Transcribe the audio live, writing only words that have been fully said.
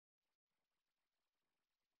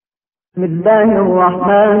بسم الله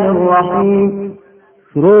الرحمن الرحیم.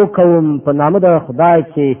 شروع کوم په نام د خدای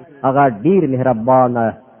چې هغه ډیر مهربان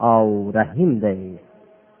او رحیم دی.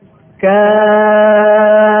 کافها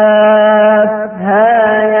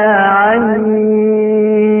یا عین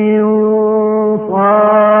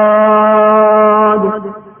صاد.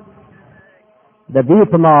 د دې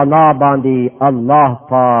په معنا باندې الله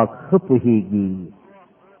پاک ښه پوهیږي.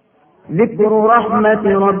 ذکر رحمت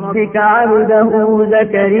ربک عبده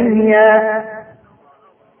زکریا.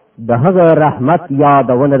 د هغه رحمت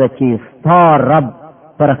یادونه ده چې ستا رب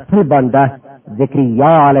پر خپل بنده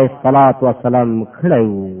زکریا علیه السلام کړی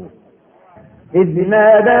و. اذ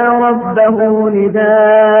نادى ربه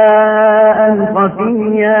نداء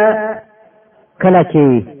خفيا. کله چې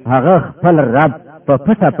هغه خپل رب په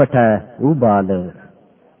پټه پټه وباله.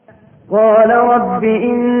 قال رب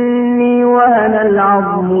إني وهن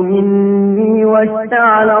العظم مني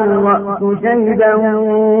واشتعل الرأس شيبا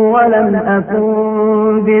ولم أكن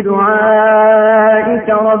بدعائك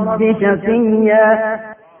رب شقيا.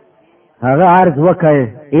 هغه عرض وکړ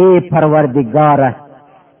ای پروردګاره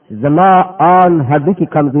زما آن هډوکي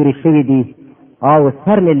کمزوري شوي دي او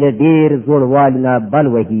سر مې له ډېر زوړوالي نه بل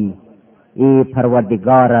وهي. ای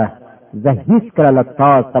پروردګاره زه هېڅکله له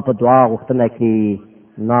تا څخه په دعا غوښتنه کې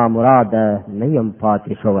نامراده نه یم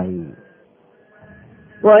پاتې شوی.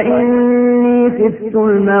 وإني خفت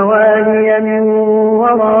الموالي من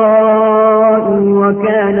ورائي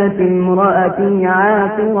وكانت امرأتي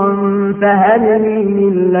عاقرا فهب لي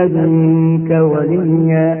من لدنك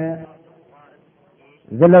وليا.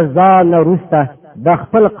 زه له ځانه وروسته د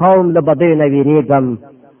خپل قوم له بدیو نه ویرېږم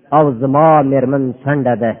او زما مېرمن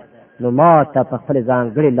څنډه ده، نو ما ته په خپلې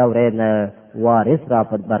ځانګړې لورې نه وارث را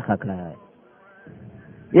په برخه کړه.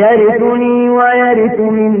 يرثني ويرث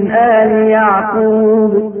من آل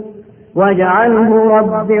يعقوب واجعله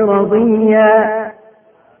رب رضيا.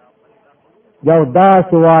 یو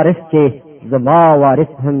داسې وارث چې زما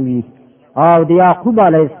وارث هم وي او د یعقوب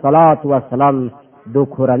علیه السلام د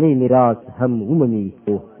کورنۍ میراث هم ومني.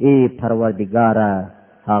 ای پروردګاره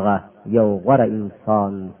هغه یو غوره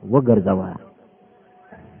انسان وګرځوه.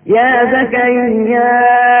 يا زكريا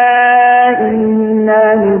إنا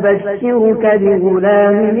نبشرك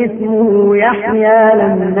بغلام اسمه يحيى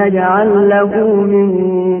لم نجعل له من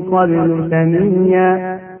قبل سميا.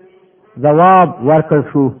 جواب ورکړ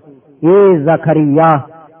شو ای زکریا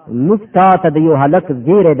موږ تا ته د یو هلک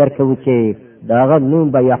زیری درکوو چې د هغه نوم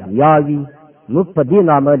به یحیی وي. موږ په دې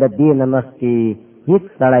نامه د دې نه مخکې هېڅ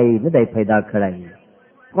سړی نه دی پیدا کړی.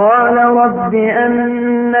 قال رب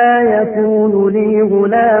أنا يكون لي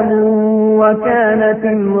غلام وكانت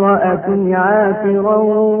امرأتي عاقرا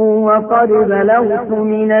وقد بلغت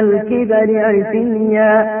من الكبر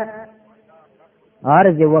عتيا.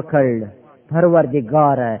 عرض وکړ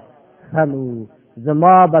پروردګاره خلو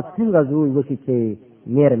زما به څنګه زوی وشي چې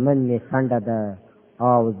مېرمن مې څنډه ده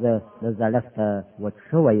او زه د زړښته وچ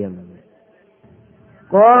شوی یم.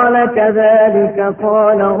 قال كذلك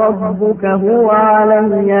قال ربك هو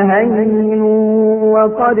علي هين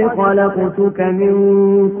وقد خلقتك من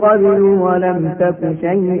قبل ولم تك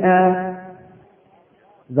شيئا.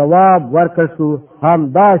 جواب ورکړ شو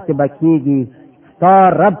همداسې به کېږي. ستا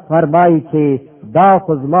رب فرمایي چې دا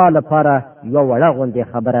خو زما لپاره یوه وړه غوندې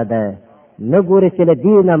خبره ده. نه ګورې چې له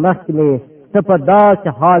دې نه مخکې مې ته په داسې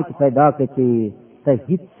حال کې پیدا کړې چې ته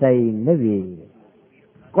هېڅ شی نه وې.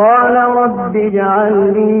 قال رب اجعل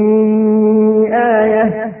لي آية.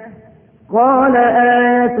 قال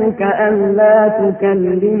آيتك ألا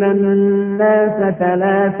تكلم الناس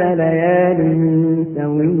 3 ليال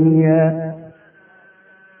سويا.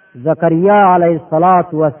 زکریا علیه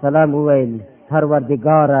السلام وویل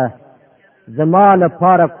پروردګاره زما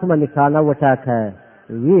لپاره کومه نښانه وټاکه.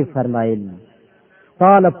 وی فرمایل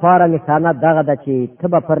ستا لپاره نښانه دغه ده چې ته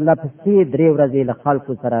به پرلپسې 3 ورځې له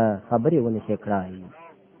خلکو سره خبرې ونشې کړای.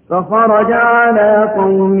 فخرج على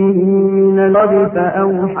قومه من الغد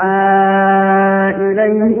فأوحى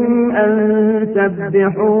إليهم أن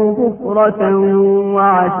سبحوا بكرة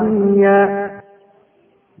وعشيا.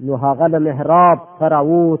 نو هغه له محراب سره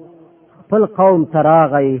ووت خپل قوم ته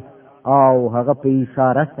راغی او هغه په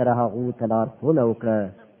اشاره سره هغو ته لارښوونه وکړه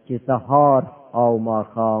چې سهار او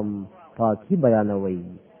ماښام پاکي بیانوي.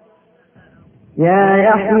 يا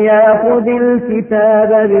يحيى خذ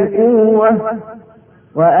الكتاب بقوة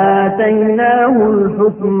وآتيناه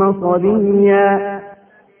الحكم صبيا.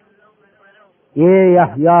 ای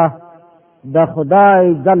یحیی د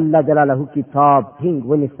خدای جل جلاله کتاب ټینګ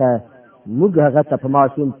ونیسه موږ هغه ته په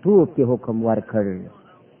ماشومتوب کې حکم ورکړ.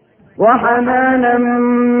 وحنانا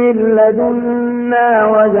من لدنا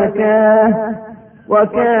وزكاه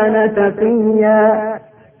وكان تقيا.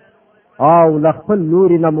 او لخپل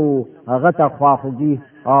لوري نمو هغه ته خواخوږي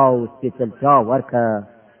او سپېڅلتیا ورکه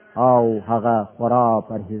او هغه خورا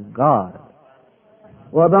پرهیزګار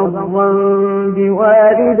وبرا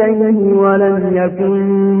بوالديه ولم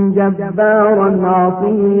يكن جبارا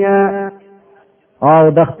عصيا او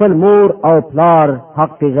د خپل مور او پلار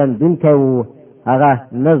حق پیژندونکی وو هغه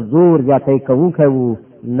نه زور زیاتی کوونکی وو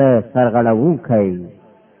نه سرغړونکی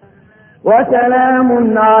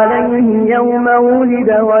وسلام عليه يوم ولد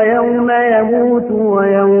ويوم يموت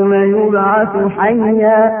ويوم يبعث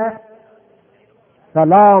حيا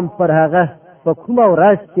سلام پر هغه په کومه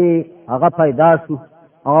ورځ چې هغه پیدا شو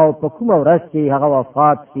او په کومه ورځ چې هغه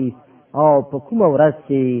وفات شي او په کومه ورځ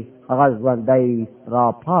چې هغه ژوندی را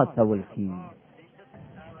پاڅول شي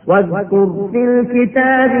واذكر في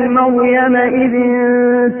الكتاب مريم إذ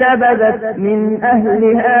انتبذت من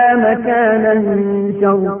أهلها مكانا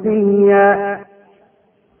شرقيا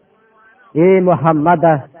اے محمد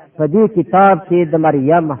په دې کتاب کې د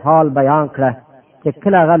مریم حال بیان کړه چې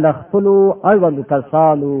کله هغه له خپلو اړوندو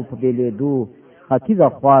کسانو په بېلېدو ختیځه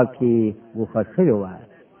خوا کې وفات شوې وه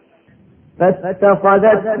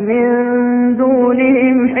فاتخذت من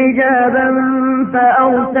دونهم حجابا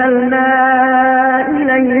فأرسلنا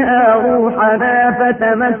إليها روحنا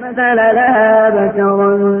فتمثل لها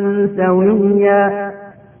بشرا سويا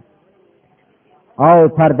او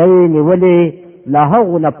پردې نیولې له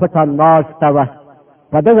هغو نه پټه ناسته وه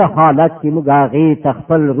په دغه حالت کې موږ هغې ته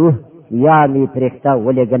خپل روح یعنې فرښته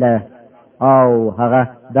ولېږله او هغه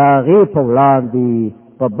د هغې په وړاندې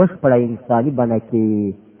په بشپړه انساني بڼه کې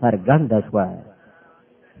څرګنده شوه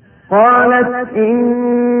قالت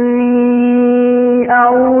إني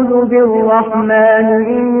أعوذ بالرحمن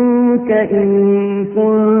منك إن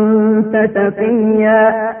كنت تقيا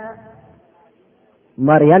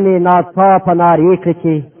مریم ناڅاپه نارې کړې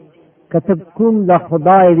چې که ته کوم د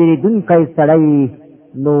خدای وېرېدونکی سړی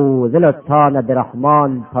نو زه له تا نه د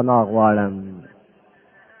رحمان پناه غواړم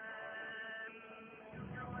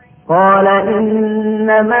قال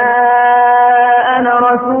إنما أنا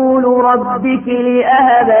رسول ربك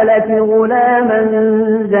لأهب لك غلاما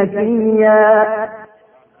زكيا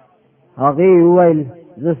هغې وویل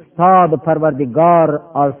زه ستا د پروردګار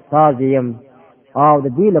استازی یم او د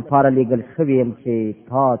دې لپاره لېږل شوی یم چې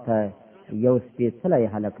تا ته یو سپېڅلی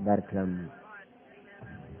هلک درکړم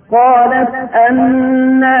قالت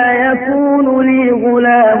أنا يكون لي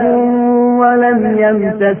غلام ولم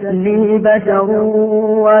يمسسني بشر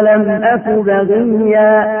ولم أك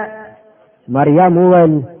بغيا مریم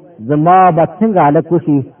وویل زما به څنګه هلک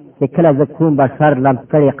وشي چې کله زه کوم بشر لمس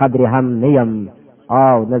کړې قدرې هم نه یم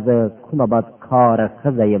او نه زه کومه بدکاره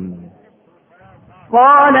ښځه یم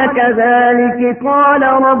قال كذلك قال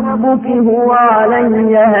ربك هو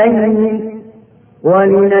علي هين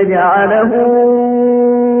ولنجعله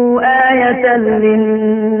آية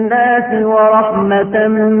للناس ورحمة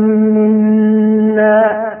منا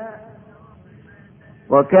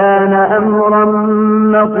وكان أمرا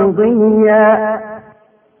مقضيا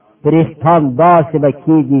فرښتان داسې به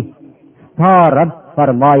کېږي ستا رب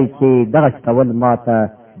فرمایي چې دغه کول ماته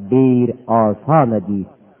ډېر آسانه دي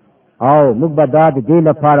او موږ به دا د دې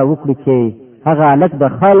لپاره وکړو چې هغه هلک د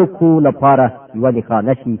خلکو لپاره یوه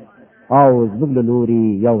نښانه شي او زموږ له لوري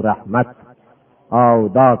یو رحمت او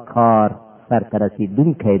دا کار سرته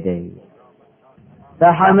رسېدونکی دی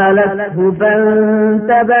فحملته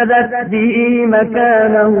فانتبذت به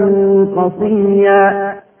مكانا قصيا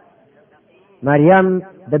مریم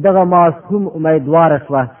د دغه معصوم امیدواره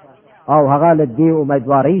شوه او هغه له دې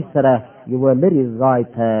امیدوارۍ سره یوه لرې ځای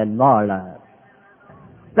ته لاړه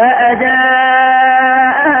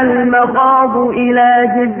فأجاءها المخاض إلى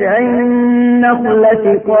جذع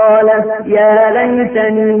النخلة قالت يا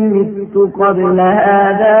ليتني مت قبل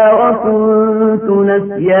هذا وكنت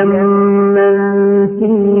نسيا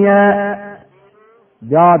منسيا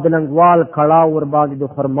بیا د لنګوال کړاو ورباندې د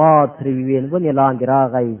خرما ترې ونې لاندې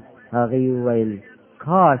راغی هغې وویل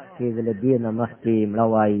کاش چې زه له دې نه مخکې مړه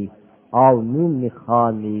وای او نوم مې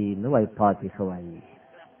خان مې نه وای پاتې شوی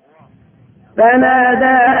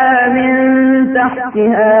فناداها من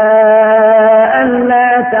تحتها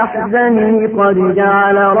ألا تحزني قد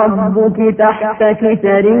جعل ربك تحتك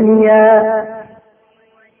سريا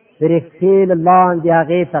فرښتې له لاندې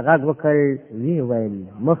هغې ته غږ وکړ ویې ویل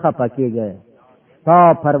مه خفه کېږه ستا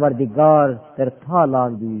پروردګار تر تا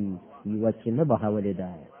لاندې یوه چینه بهولې ده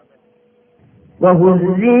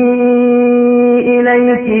وهزي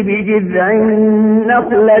إليك بجذع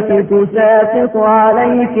النخلة تساقط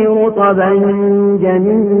عليك رطبا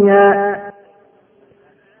جنيا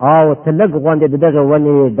او ته لږ غوندې د دغه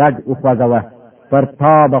ونې ډډ وخوځوه پر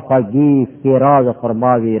تا به خوږې ښېرازه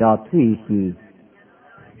خرماوې راتوی شي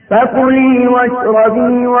فكلي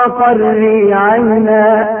واشربي وقري عينا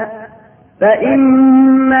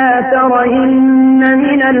فإما ترين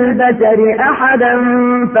من البشر أحدا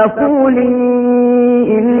فقولي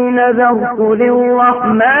إني نذرت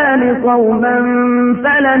للرحمن صوما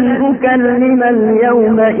فلن أكلم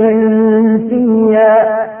اليوم إنسيا.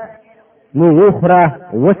 نو وخره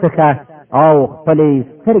وسکه او خپلې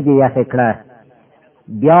سترګې یخې کړه.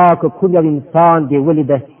 بیا که کوم یو انسان دې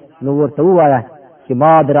ولیده نو ورته ووایه چې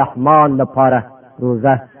ما د رحمان لپاره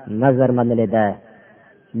روزه نظر منلې ده.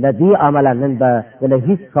 له دې عمله نن به زه له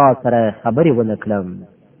هېڅ چا سره خبرې ونه کړم.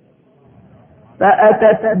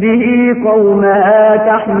 فأتت به قومها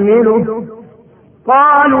تحمله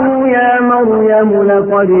قالوا يا مريم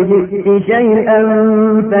لقد جئت شيئا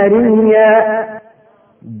فريا.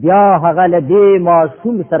 بیا هغه له دې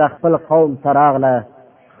معصوم سره خپل قوم ته راغله.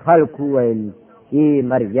 خلکو وویل ای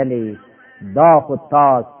مریمې دا خو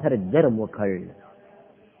تا ستر جرم وکړ.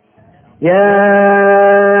 يا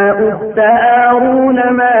أخت هارون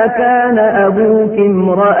ما كان أبوك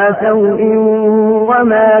امرأ سوء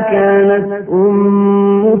وما كانت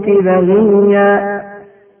أمك بغيا.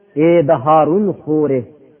 ای د هارون خورې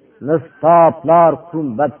نستا پلار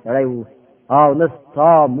کوم بد سړی و او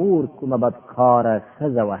نستا مور کومه بدکاره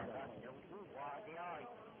ښځه وه.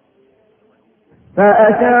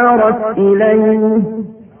 فأشارت إليه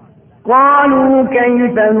قالوا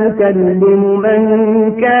كيف نكلم من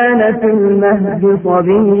كان في المهد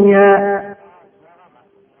صبيا.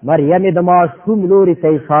 مریم د معصوم لوري ته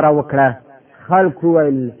اشاره وکړه. خلکو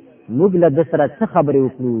ویل موږ له ده سره څه خبرې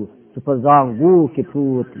وکړو چې په زانګو کې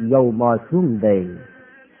پروت یو معصوم دی.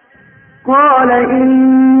 قال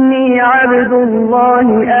إني عبد الله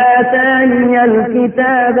آتاني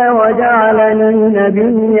الكتاب وجعلني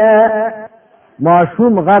نبيا.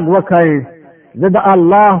 معصوم غږ وکړ زه د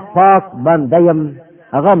الله پاک بنده یم.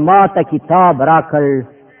 هغه ما ته کتاب راکړ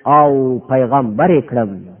او پیغمبر یې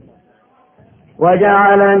کړم.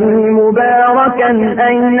 وجعلني مباركا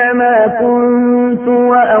أينما كنت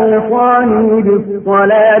وأوصاني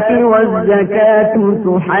بالصلاة والزكاة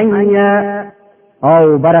حيا.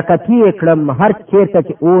 او برکتی یې کړم هر چیرته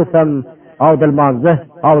چې اوسم او د لمانځه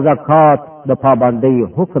او زکات د پابندۍ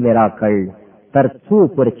حکم یې راکړ تر څو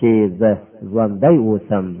پورې چې زه ژوندی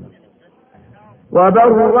اوسم.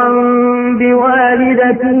 وبرا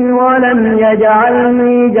بوالدتي ولم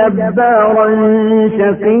يجعلني جبارا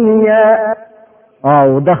شقيا.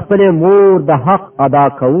 او د خپلې مور د حق ادا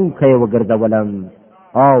کوونکی وګرځولم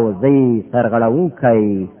او زه یې سرغړونکی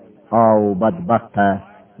او بدبخته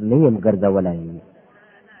نه یم ګرځولی.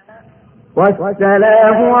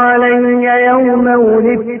 والسلام علي يوم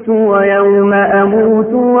ولدت ويوم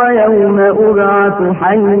أموت ويوم أبعث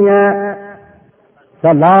حيا.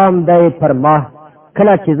 سلام دی پر ما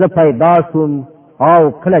کله چې زه پیدا شوم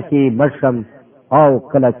او کله چې مړ شم او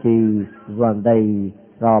کله چې ژوندی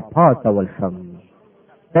را پاڅول شم.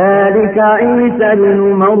 ذلك عيسى ابن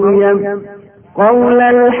مريم قول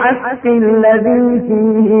الحق الذي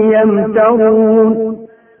فيه يمترون.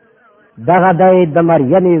 دغه دی د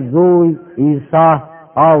مریم زوی عیسی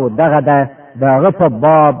او دغه دی د هغه په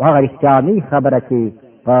باب هغه رښتیانۍ خبره چې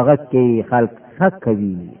په هغه کې خلک شک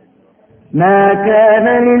کوي. ما كان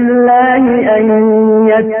لله أن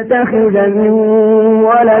يتخذ من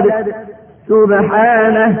ولد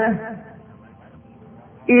سبحانه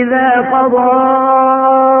إذا قضى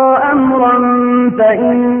أمرا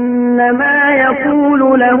فإنما يقول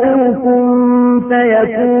له كن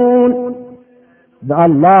فيكون. د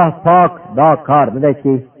الله پاک دا کار نه دی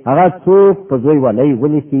چې هغه څوک په زوی ولی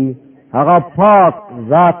ونیسي. هغه پاک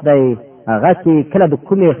ذات دی هغه چې کله د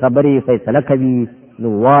کومې خبرې فیصله کوي نو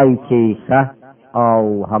وایي چې ښه او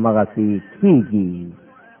همغسې کېږي.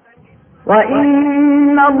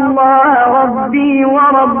 وإن الله ربي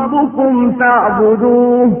وربكم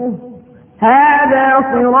فاعبدوه هذا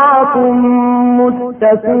صراط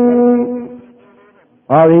مستقيم.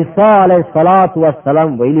 او عیسی علیه السلام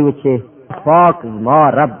ویلي و چې پاک زما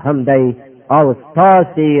رب هم دی او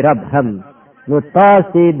ستاسې رب هم نو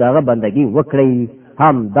تاسې دغه بندگی وکړئ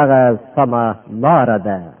هم دغه سمه لاره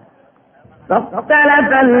ده. فاختلف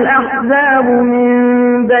الأحزاب من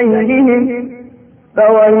بينهم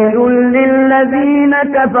فويل للذين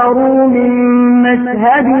كفروا من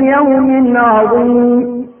مشهد يوم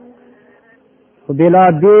عظيم. بلا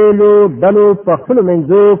بیلو دلو په خپلو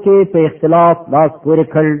منځو کې په اختلاف لاس پورې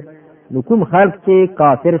کړ. نو کوم خلک چې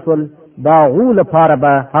کافر شول د هغو لپاره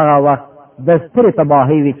به هغه وخت د سترې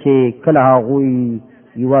تباهۍ وي چې کله هغوی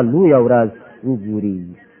یوه لویه ورځ وګوري.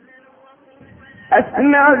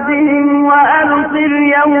 أسمع بهم وأبصر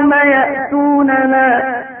يوم يأتوننا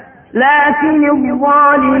لكن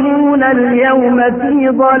الظالمون اليوم في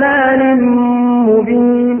ضلال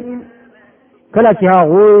مبين. کله چې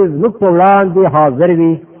هغوی زموږ په وړاندې حاضر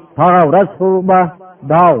وي هغه ورځ خو به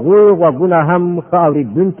د هغوی غوږونه هم ښه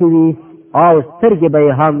اورېدونکي وي او سترګې به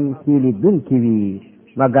یې هم ښې لیدونکي وي،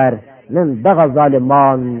 مګر نن دغه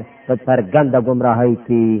ظالمان په څرګنده ګمراهۍ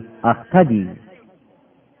کې اخته دي.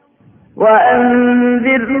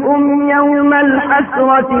 وأنذرهم يوم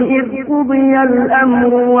الحسرة إذ قضي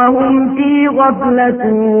الأمر وهم في غفلة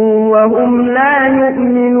وهم لا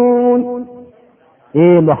يؤمنون.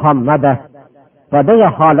 ای محمد په دغه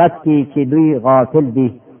حالت کې چې دوی غافل دي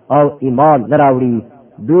او ایمان نه راوړي،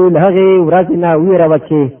 دوی له هغې ورځې نه ویره وه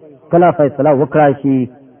چې کله فیصله وکړای شي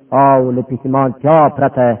او له پښیمانتیا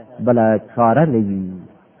پرته بله چاره نه وي.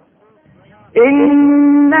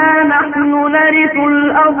 إنا نحن نرث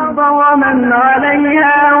الأرض ومن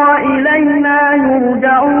عليها وإلينا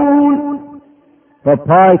يرجعون. په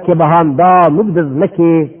پای کې به همدا موږ د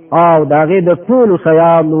ځمکې او د هغې د ټولو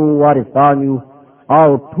شیانو وارثان یو او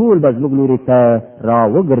ټول به زموږ لوري ته را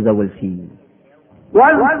وګرځول شي.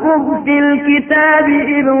 واذكر في الكتاب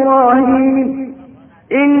إبراهيم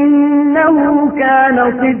إنه كان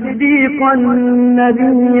صديقا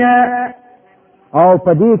نبيا. او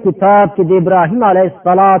په دې کتاب کې د ابراهیم علیه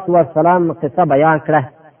السلام قصه بیان کړه،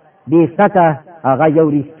 بېشکه هغه یو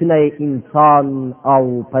رښتینی انسان او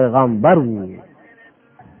پیغمبر و.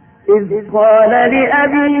 إذ قال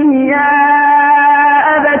لأبيه يا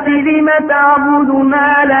أبت لم تعبد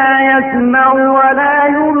ما لا يسمع ولا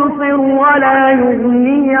يبصر ولا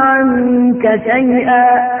يغني عنك شيئا.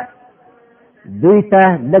 دوی ته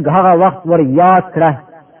لږ هغه وخت ور یاد کړه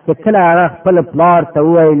چې کله هغه خپل پلار ته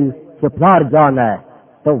وویل چې پلار جانه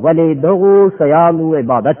ته ولې دغو شیانو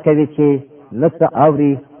عبادت کوي چې نه څه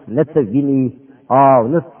اوري نه څه ویني او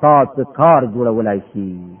نه ستا څه کار جوړولی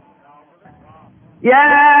شي. يا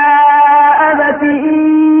أبت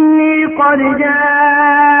إني قد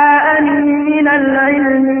جاءني من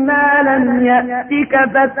العلم ما لم يأتك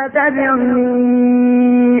فاتبعني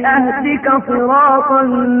أهدك صراطا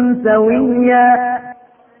سويا.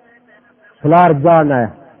 پلار جانه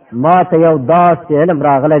ما ته یو داسې علم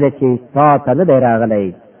راغلی دی چې تا ته نه دی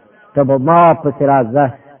راغلی، ته به ما پسې راځه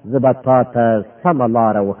زه به تا ته سمه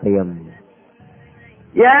لاره وښیم.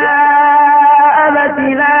 يا أبت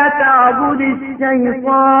لا تعبد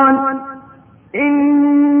الشيطان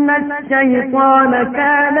إن الشيطان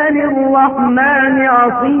كان للرحمن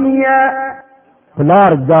عصيا.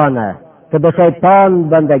 پلار جانه ته د شیطان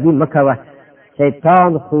بندګي مه کوه،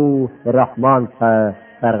 شیطان خو رحمان څخه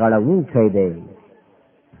سرغړونکی دی.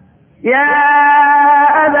 يا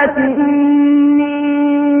أبت إني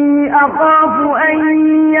أخاف أن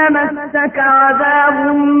يمسك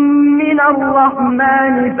عذاب من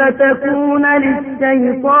الرحمن فتكون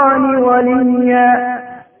للشيطان وليا.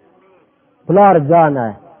 پلار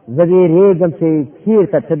جانه زه ویرېږم چې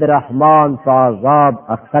چېرته ته د رحمان په عذاب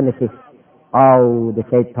اخته نه شي او د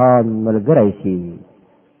شیطان ملګری شي.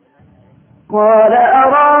 قال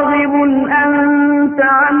أراغب أنت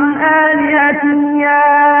عن آلهتي يا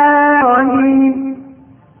إبراهيم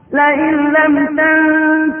لئن لم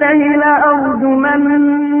تنته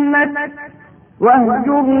لأرجمنك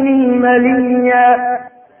واهجرني مليا.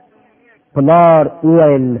 پلار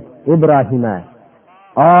وویل ابراهیمه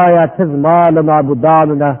آیا ته زما له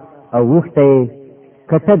معبودانو نه اوښتی،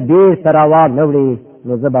 که ته بېرته روان نه وړې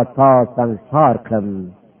نو زه به تا سنګسار کړم،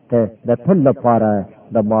 ته د تل لپاره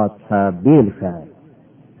د ما څخه بېل شه.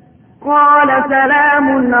 قال سلام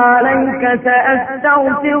عليك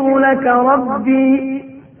سأستغفر لك ربي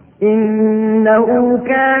إنه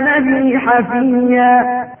كان بي حفيا.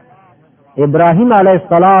 ابراهیم علیه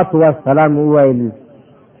السلام وویل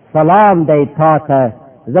سلام دی تا ته،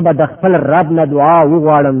 زه به د خپل رب نه دعا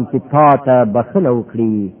وغواړم چې تا ته بخښنه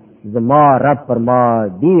وکړي، زما رب پر ما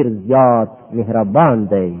ډېر زیات مهربان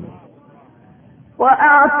دی.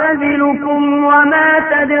 وأعتزلكم وما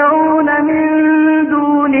تدعون من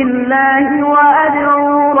دون الله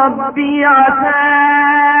وأدعو ربي عسى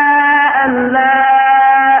ألا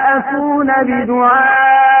أكون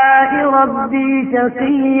بدعاء ربي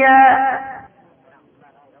شقيا.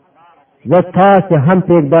 زه تاسې هم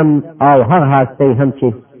پرېږدم او هغه هستۍ هم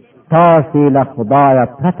چې تاسې له خدایه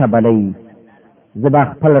پرته بلئ، زه به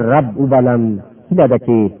خپل رب وبلم، هیله ده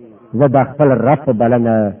چې زه د خپل رب په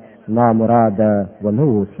بلنه نامراده ونه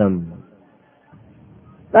اوسم.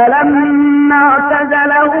 فلما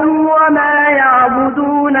اعتزلهم وما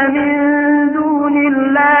يعبدون من دون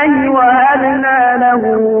الله وهبنا له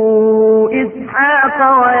إسحاق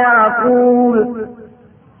ويعقوب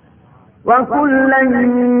وكلا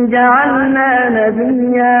جعلنا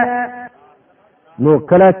نبيا. نو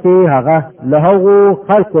کله چې هغه له هغو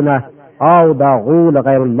خلکو نه او د هغو له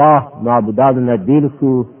غیر الله معبودانو نه بیل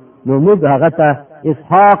شو نو موږ هغه ته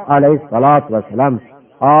اسحاق علیه السلام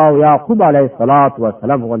او یعقوب علیه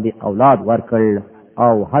السلام غوندې اولاد ورکړ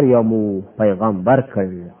او هر یو مو پیغمبر کړ.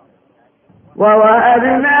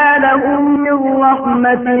 ووهبنا لهم من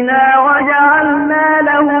رحمتنا وجعلنا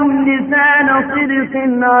لهم لسان صدق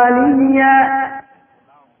عليا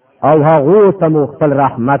او هغو ته مو خپل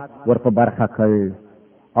رحمت ورته برخه کړ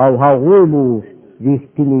او هغو مو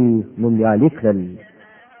رښتیني نومیالي کړل.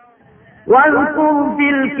 واذكر في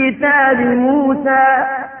الكتاب موسى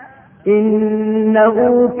إنه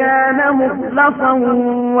كان مخلصا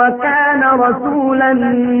وكان رسولا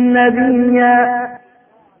نبيا.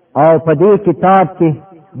 او په دې کتاب کې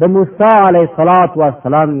د موسی علیه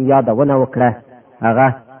السلام یادونه وکړه. هغه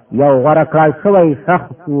یو غوره کړل شوی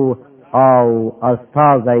شخص او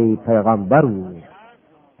استازی پیغمبر و.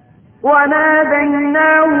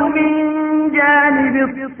 وناديناه من جانب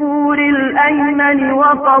الطور الأيمن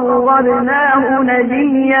وقربناه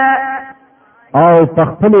نجيا. او په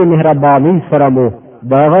خپل مهرباني سره مو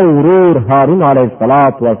دغه ورور هارون علیه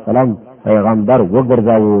السلام پیغمبر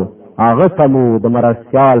وګرځاوه. هغه ته مو د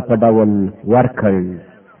مرستیال په ډول ورکړ.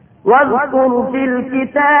 واذكر في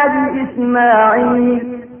الكتاب إسماعيل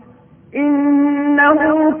إنه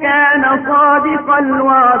كان صادق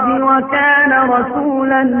الوعد وكان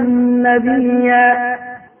رسولا نبيا.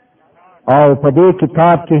 او په دې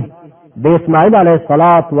کتاب کې د اسماعیل علیه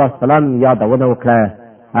السلام یادونه وکړه.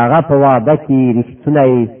 هغه په وعده کې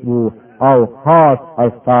رښتونی و او خاص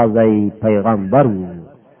استازی پیغمبر و.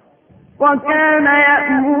 وكان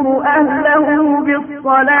يأمر أهله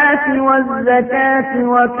بالصلاة والزكاة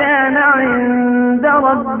وكان عند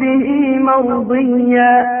ربه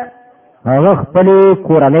مرضيا. هغه خپل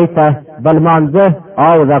کورنۍ ته د لمانځه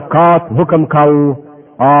او زکات حکم کاوه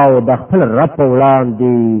او د خپل رب په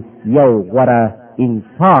وړاندې یو غوره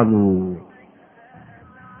انسان و.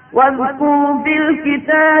 واذكر في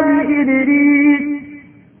الكتاب إدريس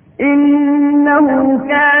إنه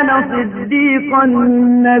كان صديقا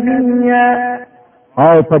نبيا.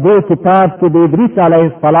 او په دې کتاب کې د ادریس علیه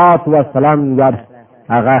السلام یاد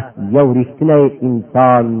هغه یو رښتینی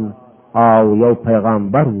انسان او یو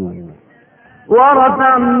پیغمبر و.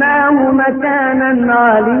 ورفعناه مكانا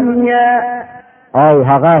عليا. او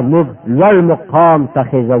هغه موږ لوړ مقام ته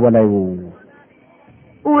خېژولی و.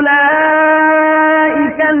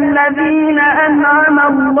 أولئك الذين أنعم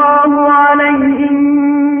الله عليهم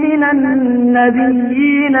من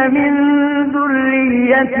النبيين من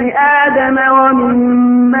ذرية آدم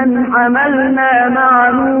وممن حملنا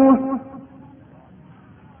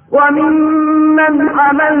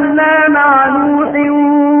مع نوح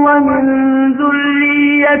ومن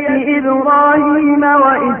ذرية إبراهيم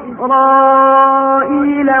وإسرائيل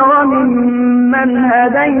وممن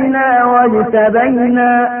هدينا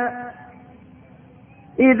واجتبينا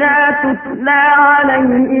إذا تتلى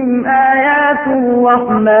عليهم آيات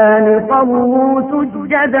الرحمن خروا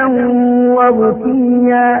سجدا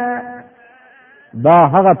وبكيا. دا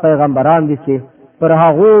هغه پیغمبران دي چې پر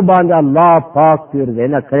هغه باندې الله پاک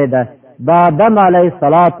پیرزنه کړی ده. دا آدم علیه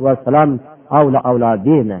السلام او له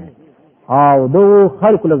اولادینه او دو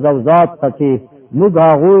خلق له زوجات چې موږ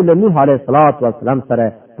هغه له نوح علیه السلام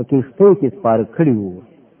سره په کښتۍ کې سپار کړی وو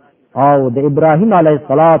او د ابراهیم علیه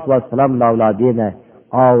السلام له اولادینه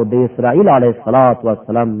او د اسرائیل علیه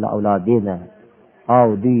السلام له اولادینه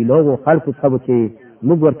او دی لوګو خلق څخه چې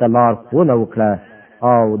موږ ورته لار خونه وکړه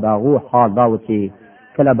او داغو حال دا و چې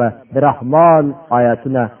کله به د رحمان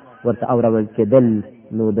آیاتونه ورته اورول کېدل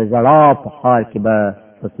نو د ژړا په حال کې به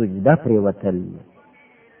په سجده پرېوتل.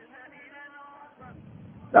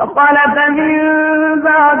 فخلف من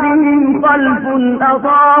بعدهم خلف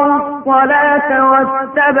أضاعوا الصلاة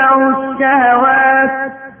واتبعوا الشهوات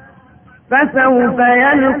فسوف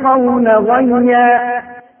يلقون غيا.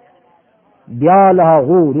 بیا له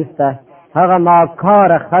هغو وروسته هغه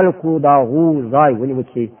ناکاره خلکو د هغو ځای ونیو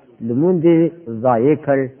چې لمونځ یې ضایع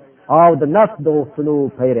کړ او د نفس د غوښتنو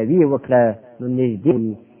پیروي وکړه نو نږدې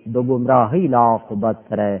د ګمراهۍ له عاقبت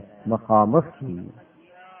سره مخامخ شي.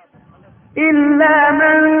 إلا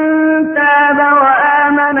من تاب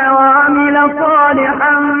وآمن وعمل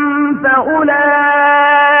صالحا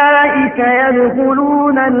فأولئك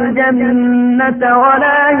يدخلون الجنة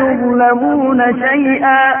ولا يظلمون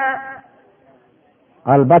شيئا.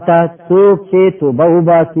 البته څوک چې توبه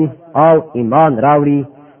وباسي او ایمان راوړي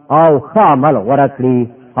او ښه عمل غوره کړي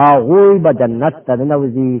هغوی به جنت ته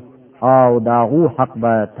ننوځي او د هغو حق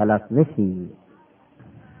به تلف نشي.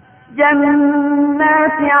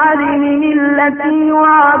 جنات عدن التي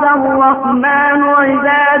وعد الرحمن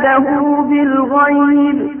عباده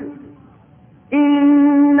بالغيب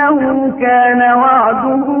إنه كان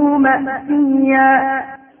وعده مأتيا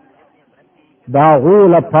دا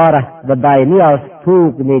غول پاره د دایمي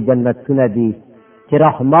استوګنې جنتونه دي چې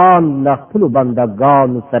رحمان له خپلو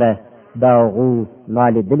بندګانو سره د هغو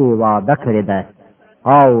نالیدلې وعده کړې ده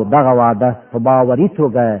او دغه وعده په باوري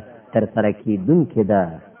توګه ترسره کېدونکې ده.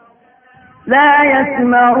 لا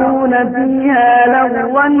يسمعون فيها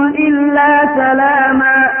لغوا إلا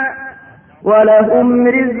سلاما ولهم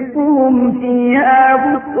رزقهم فيها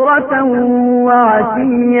بكرة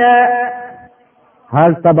وعشيا.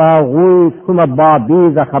 هل تبا غوی کومه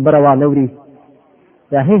بابیزه خبره وانوري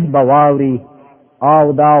صحیح به واوري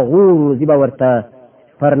او دا غو روزي به ورته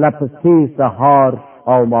پر لپسې سهار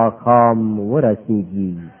او ماښام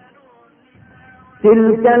ورسیږي.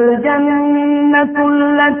 تلك الجنة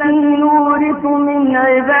التي نورث من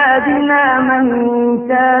عبادنا من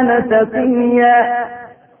كان تقيا.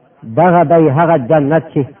 دغه دی هغه جنت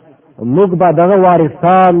چې موږ به دغه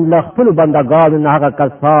وارثان له خپلو بندګانو نه هغه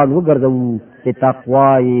کسان وګرځوو چې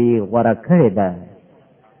تقوا یې غوره کړې ده.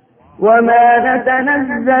 وما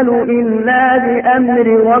نتنزل إلا بأمر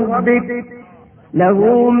ربك له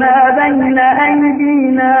ما بين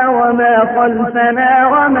أيدينا وما خلفنا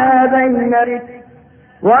وما بين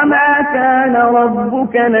وما كان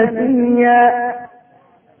ربك نسيا.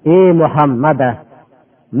 اے محمد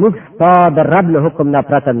موږ ستا د رب له حکم نه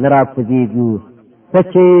پرته نه راکوزېږو څه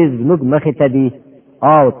چې زموږ مخې ته دي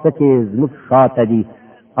او څه چې زموږ شاته دي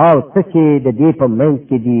او څه چې د دې په منځ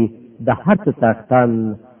کې دي د هر څه څښتن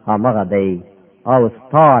همغه دی او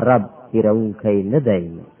ستا رب هېرونکی نه دی.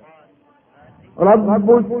 رب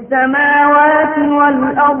السماوات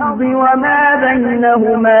والأرض وما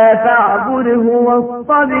بينهما فاعبده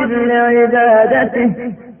واصطبر لعبادته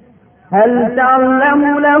هل تعلم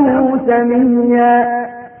له سميا.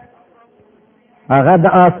 هغه د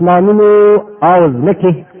آسمانونو او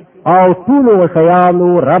ځمکې او ټولو وشیانو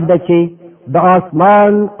رب ده چې د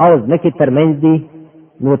آسمان او ځمکې ترمنځ دي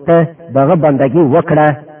نو ته دغه بندګي وکړه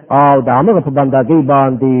او د همغه په بندګۍ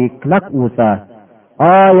باندې کلک اوسه.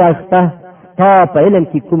 آیا ستا په علم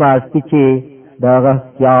کې کومه هستي چې دغه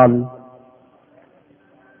خیال.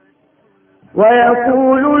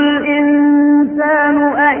 ويقول الإنسان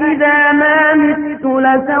أإذا ما مت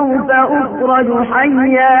لسوف أخرج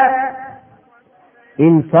حيا.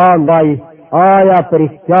 انسان وای آیا پر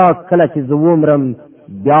احتیا کله چې زه ومرم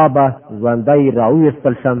بیا به ژوندی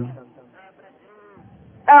راویستل شم.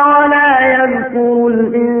 أولا يذكر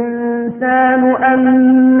الإنسان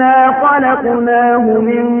أنا خلقناه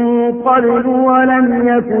من قبل ولم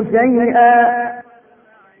يك شيئا.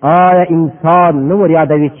 آیا انسان نور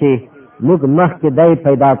یادوي چې موږ مخکې دی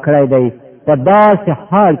پیدا کړی دی په داسې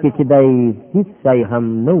حال کې چې دی هیڅ شی هم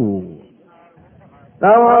نه و.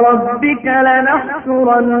 فوربك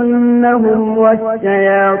لنحشرنهم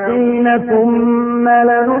والشياطين ثم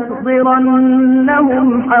لنحضرنهم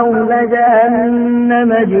حول جهنم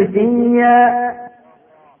جثيا.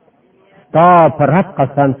 تا پر رب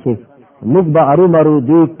قسم چې موږ به ارومرو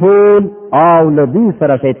دوی ټول او له دوی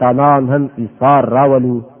سره شیطانان هم ایثار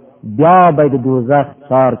راولو بیا به د دوزخ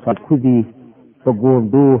چار کوزي په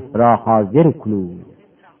ګوندو را حاضر کړو.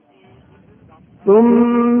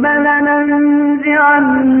 ثم لننزعن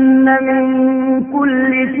من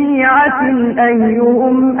كل شيعة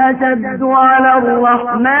أيهم أشد على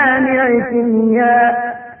الرحمن عتيا.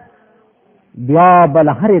 بیا بل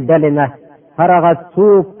هر ډلې نه هر هغه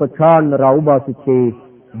څوک په چان راوباسي چې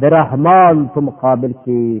د رحمان په مقابل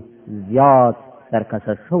کې زیات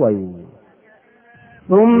سرکشه شوی.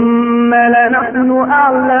 ثم لنحن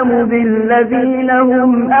أعلم بالذين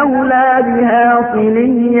هم أولى بها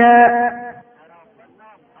صليا.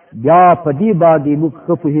 بیا په دې باندې موږ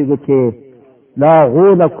ښه پوهېږو چې لا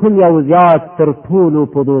غونه کوم یو زیات تر ټولو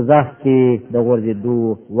په دوزخ کې د غورځېدو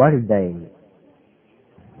وړ دی.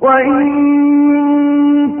 وإن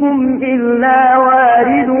منكم إلا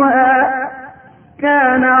واردها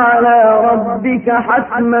كان على ربك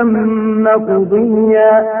حتما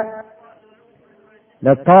مقضيا.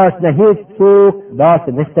 له تاسو نه هیڅ څوک داسې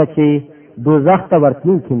نشته چې دوزخ ته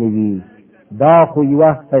ورتلونکی نه وي. دا خو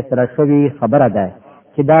یوه فیصله شوې خبره ده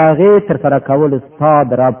چې د هغې ترسره کول ستا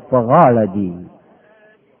د رب په غاړه دي.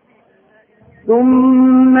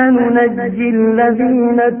 ثم ننجي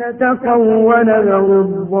الذين اتقوا ونذر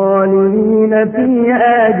الظالمين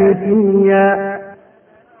فيها جثيا.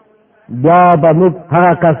 بیا به موږ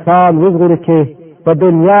هغه کسان وژغورو چې په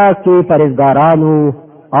دنیا کې پرهیزګارانو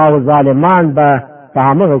او ظالمان به په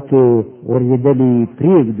همغه کې ورځېدلي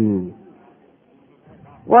پرېږدو.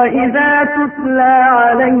 وَإِذَا تُتْلَى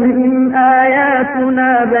عَلَيْهِمْ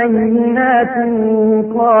آيَاتُنَا بَيِّنَاتٍ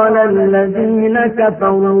قَالَ الَّذِينَ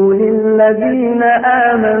كَفَرُوا لِلَّذِينَ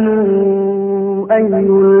آمَنُوا أَيُّ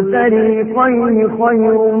الْفَرِيقَيْنِ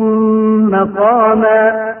خَيْرٌ مَّقَامًا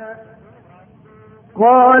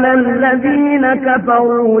قَالَ الَّذِينَ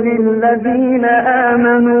كَفَرُوا لِلَّذِينَ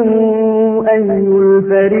آمَنُوا أَيُّ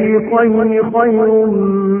الْفَرِيقَيْنِ خَيْرٌ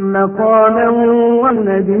مَّقَامًا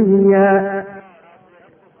وَنَدِيًّا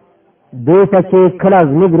دیتا چې کله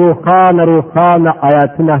زموږ روښانه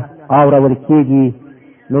آیاتونه اورول کېږي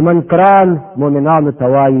نو منکران مؤمنانو ته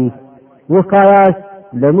وایي وښایاست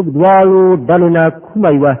له موږ دواړو ډلو نه کومه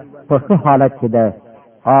یوه په ښه حالت کې ده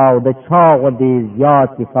او د چا غوندې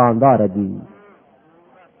زیاتې شانداره دي.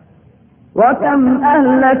 وَكَمْ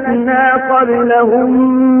أَهْلَكْنَا قَبْلَهُم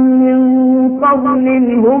مِّن قَرْنٍ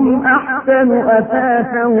هُمْ أَحْسَنُ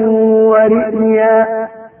أَثَاثًا وَرِئْيًا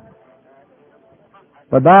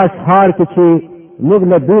په داس حال کې چې موږ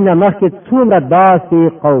له دوی نه مخکې څومره داسې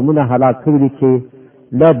قومونه هلاک کړي دي چې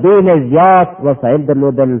له دوی نه زیات وسایل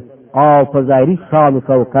درلودل او په ظاهري شان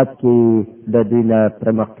کوکب کې د دوی نه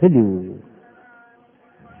پرمختللي وو.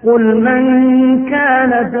 قل من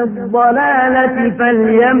كان في الضلالة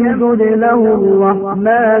فليمدد له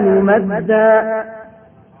الرحمن مدا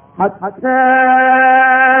حتى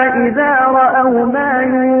إذا رأوا ما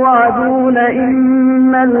يوعدون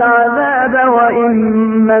إما العذاب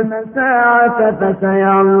وإما الساعة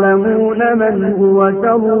فسيعلمون من هو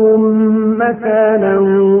شر مكانا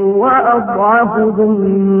وأضعف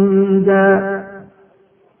جندا.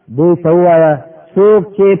 دوی ته ووایه څوک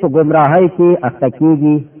چې په ګمراهۍ کې اخته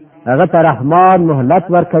کېږي هغه ته رحمان مهلت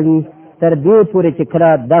ورکوي تر دې پورې چې کله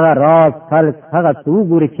دغه راز خلک هغه څه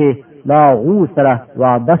وګوري چې لا هغو سره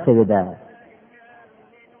وعده شوې ده.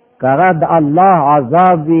 که هغه د الله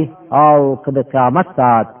عذاب وي او که د قیامت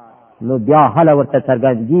ساعت نو بیا هله ورته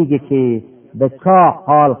څرګندېږي چې د چا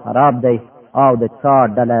حال خراب دی او د چا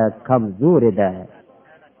ډله کمزورې ده.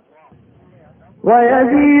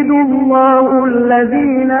 وَيَزِيدُ اللَّهُ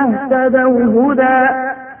الَّذِينَ اهْتَدَوْا هُدًى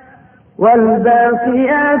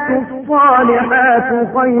وَالْبَاقِيَاتُ الصَّالِحَاتُ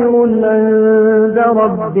خَيْرٌ عِندَ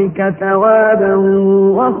رَبِّكَ ثَوَابًا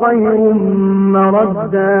وَخَيْرٌ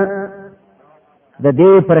مَّرَدًّا. د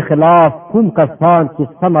دې پر خلاف کوم کسان چې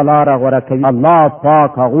سمه لاره غوره کوي الله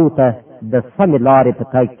پاک هغو ته د سمې لارې په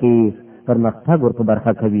تګ کې پرمختګ ورته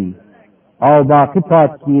برخه کوي او باقي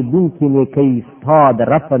پات کېدونکي نیکۍ ستا د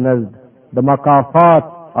رب په نزد د مکافات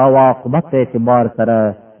او عاقبت اعتبار سره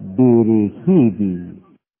ډېرې ښې دي.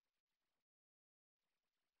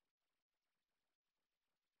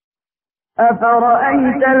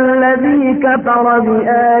 أَفَرَأَيْتَ الَّذِي كَفَرَ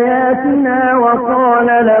بِآيَاتِنَا وَقَالَ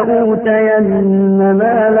لَأُوتَيَنَّ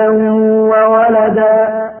مَالًا وَوَلَدًا.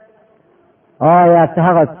 آیا ته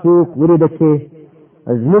هغه څوک ولیده چې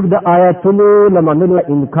زموږ د آیاتونو له منلو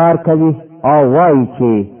انکار کوي او وایي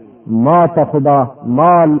چې ما ته خدا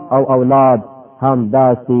مال او اولاد هم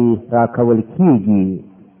داسې راکول کېږي.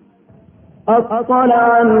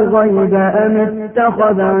 أَطَّلَعَ الْغَيْبَ أَمِ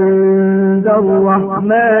اتَّخَذَ عِندَ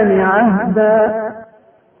الرَّحْمَنِ عَهْدًا.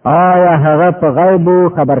 آیا هغه په غیبو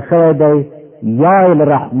خبر شوی دی یا یې له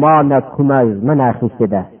رحمانه کومه ژمنه اخیستې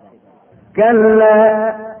ده؟ كَلَّا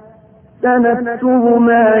سَنَكْتُبُ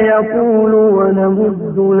مَا يَقُولُ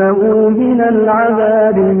وَنَمُدُّ لَهُ مِنَ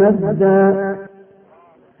الْعَذَابِ مَدًّا.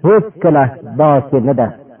 هیڅ کله داسې نه ده.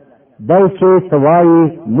 دی چې څه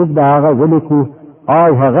وایي موږ به هغه ولیکو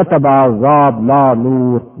او هغه ته به عذاب لا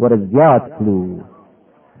نور ورزیات کړو.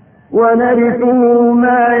 وَنَرِثُهُ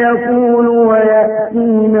مَا يَقُولُ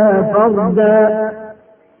وَيَأْتِينَا فَرْدًا.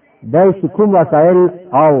 دی چې کوم وسایل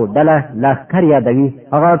او ډله لښکر یادوي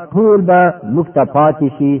هغه ټول به موږ ته پاتې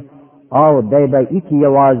شي او دی به ایکې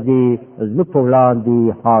یوازې زموږ په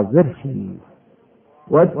وړاندې حاضر شي.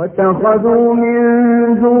 وَاتَّخَذُوا مِن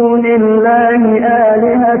دُونِ اللَّهِ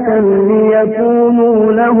آلِهَةً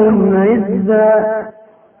لِيَكُونُوا لَهُمْ عِزًّا.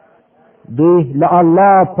 دوی له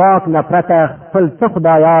الله پاک نه پرته خپل څه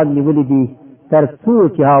خدایان نیولي دي تر څو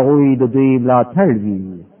چې هغوی د دوی ملاتړ وي.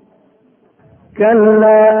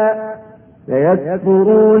 كَلَّا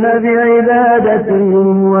سَيَكْفُرُونَ بِعِبَادَتِهِمْ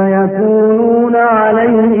وَيَكُونُونَ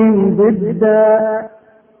عَلَيْهِمْ ضِدًّا.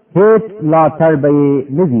 هیڅ ملاتړ به یې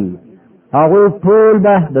نه وي. هغوی ټول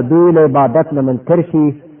به د دوی له عبادت نه منکر شي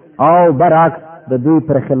او برعکس د دوی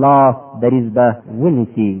پر خلاف دریځ به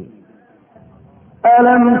ونیسي.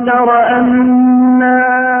 أَلَمْ تَرَ أَنَّا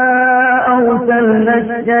أَرْسَلْنَا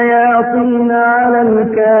الشَّيَاطِينَ عَلَى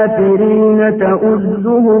الْكَافِرِينَ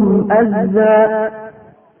تَؤُزُّهُمْ أَزًّا.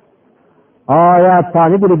 آیا تا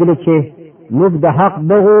نه دي لیدلي چې موږ د حق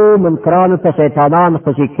دغو منکرانو ته شیطانان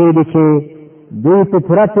خوشي کړي دي چې دوی په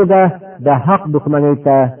پوره توګه د حق دښمنۍ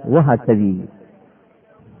ته وهڅوي.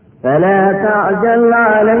 فلا تعجل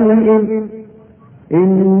عليهم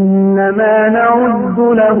إنما نعد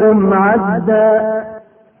لهم عدا.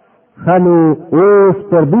 خنو اوس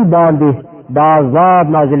پر دوی باندې د عذاب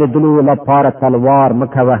نازلېدلو لپاره تلوار مه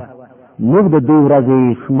کوه، موږ د دوی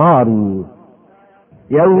ورځې شمارو.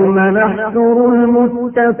 يوم نحشر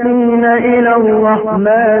المتقين إلى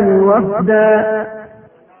الرحمن وفدا.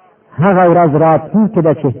 هغه ورځ راتلونکې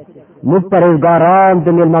ده چې موږ پرهیزګاران د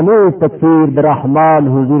مېلمنو په څېر د رحمان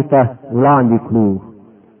حضور ته وړاندې کړو.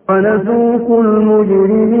 ونسوق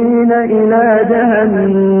المجرمين إلى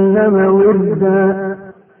جهنم وردا.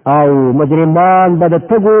 او مجرمان به د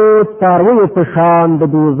تګو څارویو په شان د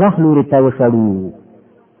دوزخ لوري ته وشړو.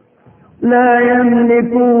 لا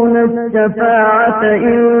يملكون الشفاعة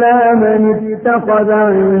إلا من اتخذ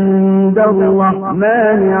عند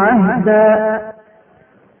الرحمن عهدا.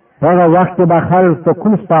 هغه وخت به خلق په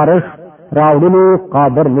کوم سپارښت راوړلو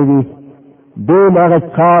قادر نه وي، دوی له هغه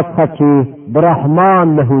چا څخه چې د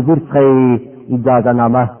رحمان له حضور څخه اجازه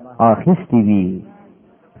نامه اخیستې وي.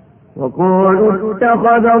 وقالوا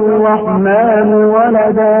اتخذ الرحمن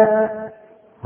ولدا.